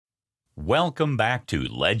Welcome back to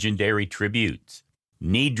Legendary Tributes.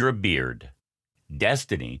 Nidra Beard.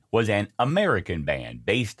 Destiny was an American band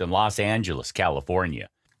based in Los Angeles, California,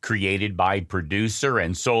 created by producer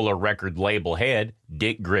and solo record label head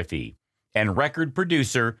Dick Griffey and record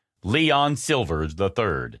producer Leon Sylvers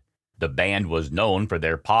III. The band was known for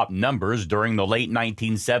their pop numbers during the late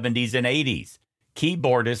 1970s and 80s.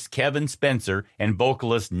 Keyboardist Kevin Spencer and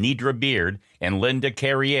vocalist Nidra Beard and Linda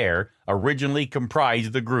Carriere originally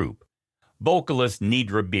comprised the group. Vocalist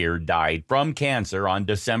Nidra Beard died from cancer on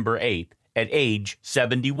December 8th at age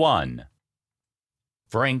 71.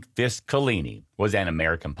 Frank Fiscalini was an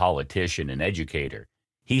American politician and educator.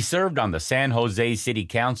 He served on the San Jose City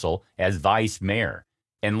Council as vice mayor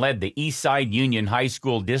and led the Eastside Union High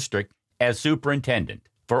School District as superintendent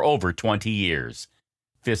for over 20 years.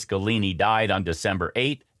 Fiscalini died on December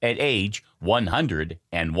 8th at age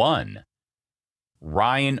 101.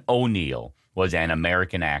 Ryan O'Neal was an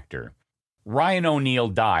American actor. Ryan O'Neal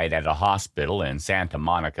died at a hospital in Santa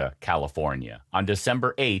Monica, California, on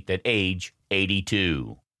December 8th at age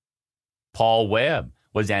 82. Paul Webb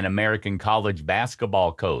was an American college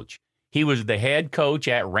basketball coach. He was the head coach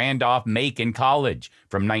at Randolph-Macon College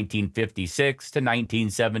from 1956 to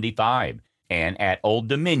 1975 and at Old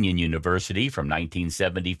Dominion University from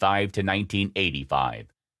 1975 to 1985.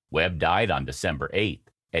 Webb died on December 8th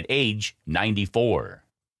at age 94.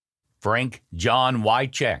 Frank John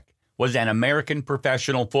Wycheck was an American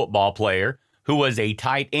professional football player who was a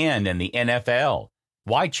tight end in the NFL.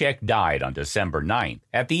 Wycheck died on December 9th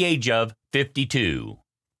at the age of 52.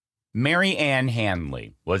 Mary Ann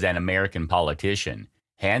Hanley was an American politician.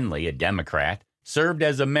 Hanley, a Democrat, served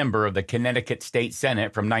as a member of the Connecticut State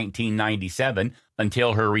Senate from 1997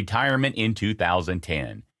 until her retirement in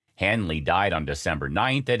 2010. Hanley died on December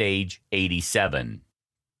 9th at age 87.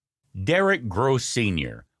 Derek Gross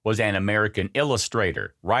Sr. was an American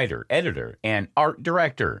illustrator, writer, editor, and art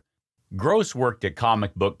director. Gross worked at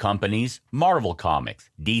comic book companies Marvel Comics,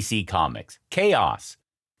 DC Comics, Chaos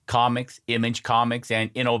Comics, Image Comics, and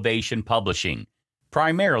Innovation Publishing,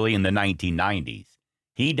 primarily in the 1990s.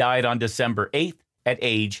 He died on December 8th at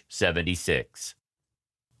age 76.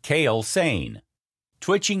 Cale Sane.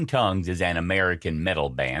 Twitching Tongues is an American metal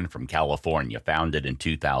band from California founded in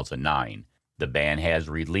 2009. The band has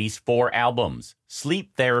released 4 albums: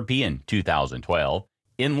 Sleep Therapy in 2012,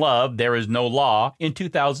 In Love There Is No Law in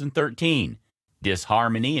 2013,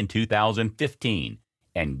 Disharmony in 2015,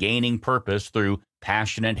 and Gaining Purpose Through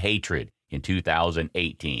Passionate Hatred in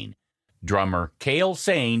 2018. Drummer Cale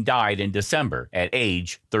Sane died in December at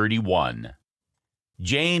age 31.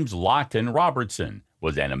 James Lawton Robertson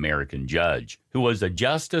was an American judge who was a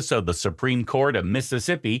justice of the Supreme Court of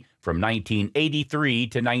Mississippi from 1983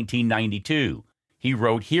 to 1992. He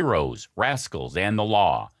wrote Heroes, Rascals, and the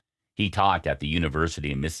Law. He taught at the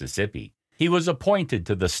University of Mississippi. He was appointed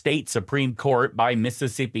to the state Supreme Court by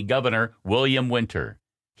Mississippi Governor William Winter.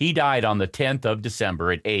 He died on the 10th of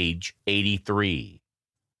December at age 83.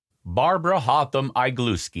 Barbara Hotham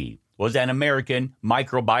Igluski was an American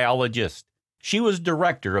microbiologist. She was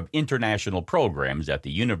director of international programs at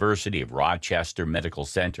the University of Rochester Medical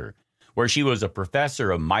Center, where she was a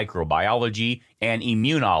professor of microbiology and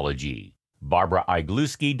immunology. Barbara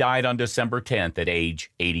Igluski died on December 10th at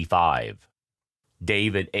age 85.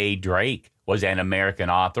 David A. Drake was an American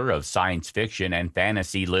author of science fiction and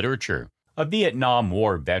fantasy literature, a Vietnam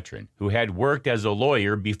War veteran who had worked as a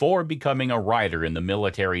lawyer before becoming a writer in the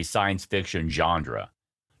military science fiction genre.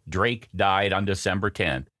 Drake died on December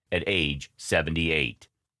 10th at age 78.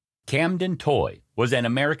 Camden Toy was an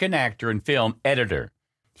American actor and film editor.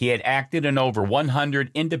 He had acted in over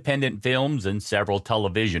 100 independent films and several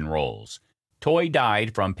television roles. Toy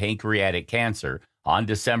died from pancreatic cancer on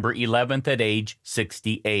December 11th at age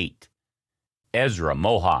 68. Ezra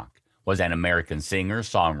Mohawk was an American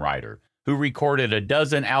singer-songwriter who recorded a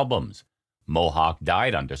dozen albums. Mohawk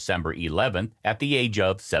died on December 11th at the age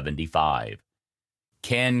of 75.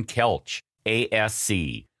 Ken Kelch,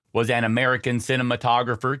 ASC, was an American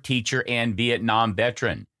cinematographer, teacher, and Vietnam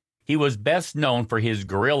veteran. He was best known for his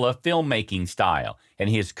guerrilla filmmaking style and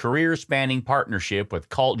his career-spanning partnership with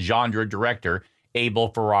cult genre director Abel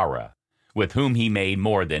Ferrara, with whom he made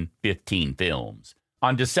more than 15 films.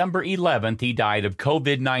 On December 11th, he died of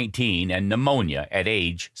COVID-19 and pneumonia at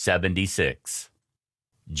age 76.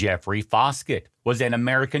 Jeffrey Foskett was an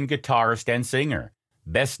American guitarist and singer,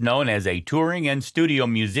 best known as a touring and studio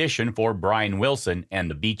musician for Brian Wilson and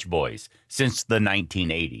the Beach Boys since the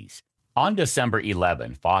 1980s. On December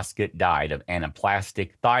 11, Foskett died of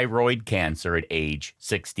anaplastic thyroid cancer at age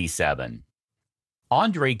 67.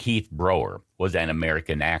 Andre Keith Brower was an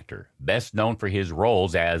American actor, best known for his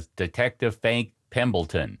roles as Detective Frank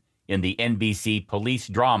Pembleton in the NBC police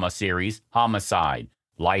drama series Homicide: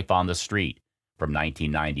 Life on the Street from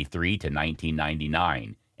 1993 to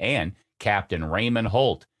 1999, and Captain Raymond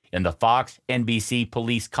Holt in the Fox NBC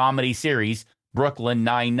police comedy series Brooklyn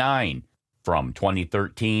Nine-Nine from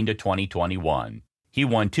 2013 to 2021. He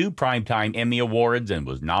won 2 Primetime Emmy Awards and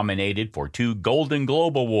was nominated for 2 Golden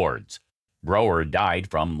Globe Awards. Brower died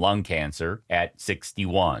from lung cancer at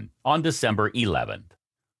 61 on December 11th.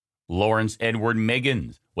 Lawrence Edward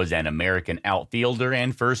Miggins was an American outfielder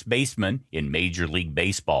and first baseman in Major League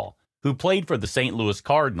Baseball, who played for the St. Louis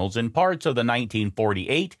Cardinals in parts of the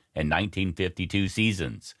 1948 and 1952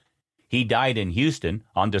 seasons. He died in Houston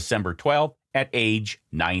on December 12th at age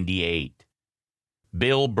 98.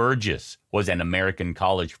 Bill Burgess was an American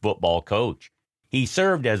college football coach. He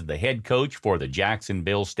served as the head coach for the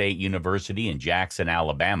Jacksonville State University in Jackson,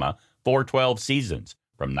 Alabama, for 12 seasons,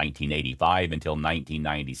 from 1985 until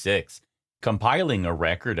 1996, compiling a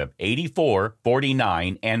record of 84,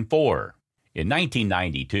 49, and 4. In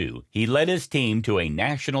 1992, he led his team to a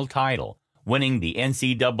national title, winning the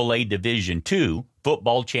NCAA Division II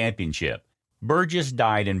football championship. Burgess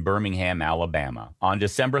died in Birmingham, Alabama, on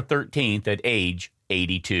December 13th at age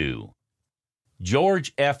 82.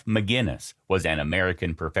 George F. McGinnis was an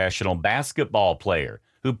American professional basketball player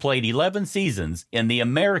who played 11 seasons in the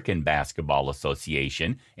American Basketball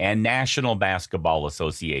Association and National Basketball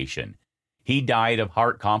Association. He died of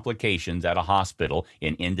heart complications at a hospital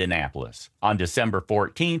in Indianapolis on December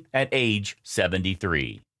 14th at age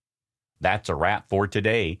 73. That's a wrap for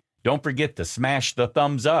today. Don't forget to smash the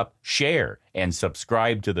thumbs up, share, and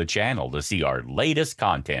subscribe to the channel to see our latest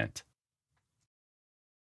content.